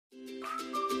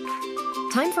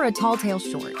Time for a Talltale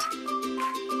short.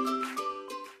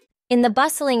 In the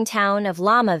bustling town of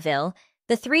Llama-ville,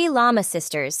 the three Llama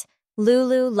sisters,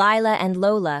 Lulu, Lila, and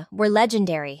Lola, were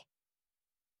legendary.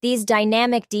 These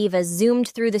dynamic divas zoomed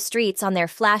through the streets on their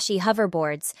flashy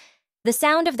hoverboards, the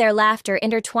sound of their laughter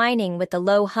intertwining with the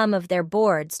low hum of their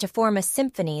boards to form a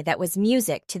symphony that was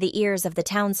music to the ears of the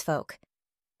townsfolk.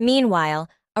 Meanwhile,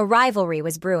 a rivalry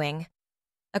was brewing.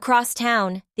 Across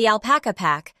town, the Alpaca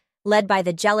Pack, led by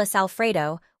the jealous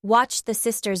Alfredo, watched the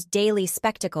sisters' daily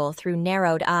spectacle through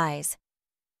narrowed eyes.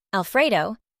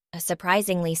 Alfredo, a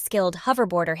surprisingly skilled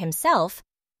hoverboarder himself,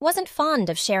 wasn't fond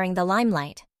of sharing the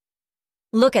limelight.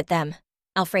 "Look at them,"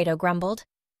 Alfredo grumbled,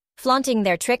 flaunting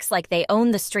their tricks like they own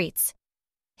the streets.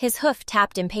 His hoof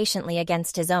tapped impatiently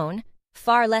against his own,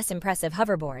 far less impressive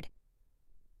hoverboard.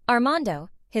 Armando,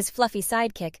 his fluffy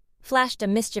sidekick, flashed a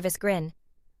mischievous grin.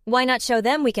 "Why not show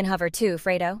them we can hover too,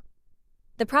 Fredo?"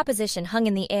 The proposition hung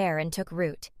in the air and took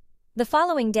root. The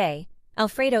following day,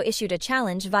 Alfredo issued a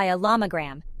challenge via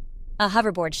Llamagram, a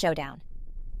hoverboard showdown.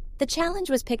 The challenge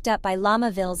was picked up by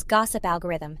Llama-ville's gossip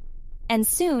algorithm, and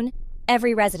soon,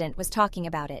 every resident was talking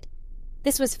about it.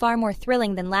 This was far more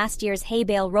thrilling than last year's hay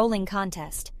bale rolling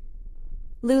contest.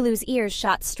 Lulu's ears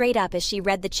shot straight up as she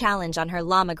read the challenge on her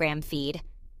Llamagram feed.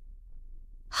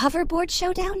 "Hoverboard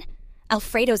showdown?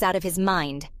 Alfredo's out of his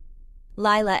mind."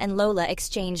 Lila and Lola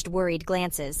exchanged worried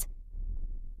glances.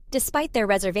 Despite their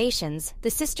reservations,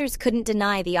 the sisters couldn't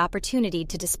deny the opportunity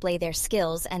to display their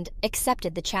skills and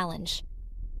accepted the challenge.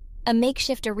 A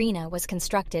makeshift arena was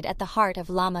constructed at the heart of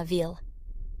Llama-ville.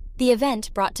 The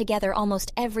event brought together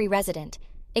almost every resident,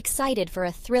 excited for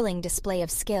a thrilling display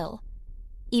of skill.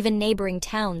 Even neighboring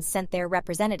towns sent their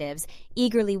representatives,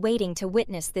 eagerly waiting to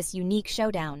witness this unique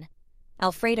showdown.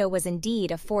 Alfredo was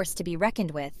indeed a force to be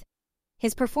reckoned with.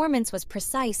 His performance was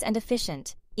precise and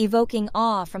efficient, evoking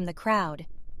awe from the crowd.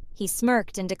 He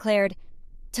smirked and declared,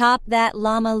 "Top that,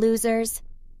 llama losers."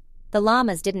 The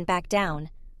llamas didn't back down.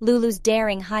 Lulu's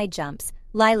daring high jumps,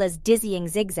 Lila's dizzying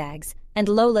zigzags, and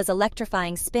Lola's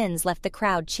electrifying spins left the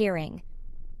crowd cheering.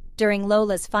 During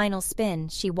Lola's final spin,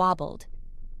 she wobbled.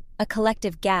 A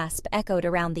collective gasp echoed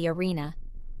around the arena.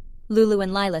 Lulu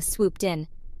and Lila swooped in,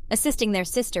 assisting their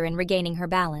sister in regaining her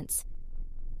balance.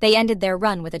 They ended their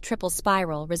run with a triple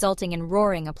spiral, resulting in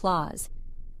roaring applause.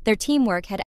 Their teamwork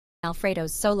had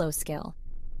Alfredo's solo skill.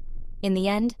 In the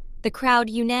end, the crowd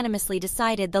unanimously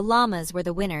decided the llamas were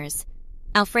the winners.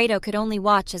 Alfredo could only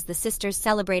watch as the sisters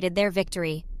celebrated their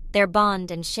victory, their bond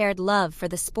and shared love for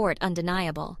the sport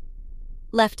undeniable.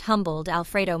 Left humbled,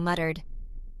 Alfredo muttered,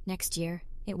 "Next year,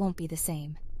 it won't be the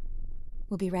same."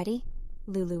 "We'll be ready?"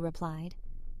 Lulu replied,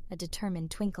 a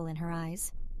determined twinkle in her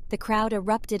eyes. The crowd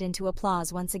erupted into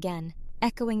applause once again,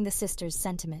 echoing the sisters'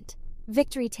 sentiment.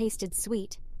 Victory tasted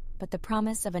sweet, but the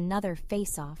promise of another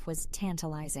face-off was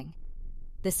tantalizing.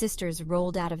 The sisters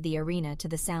rolled out of the arena to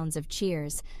the sounds of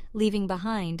cheers, leaving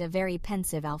behind a very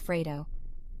pensive Alfredo.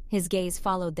 His gaze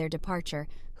followed their departure,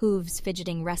 hooves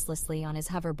fidgeting restlessly on his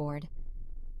hoverboard.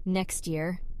 "Next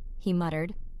year," he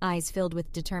muttered, eyes filled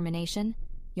with determination,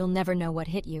 "you'll never know what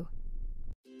hit you."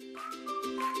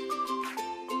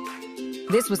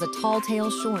 This was a Talltale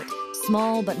short,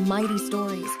 small but mighty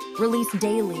stories, released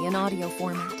daily in audio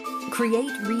format.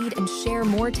 Create, read, and share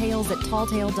more tales at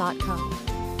talltale.com.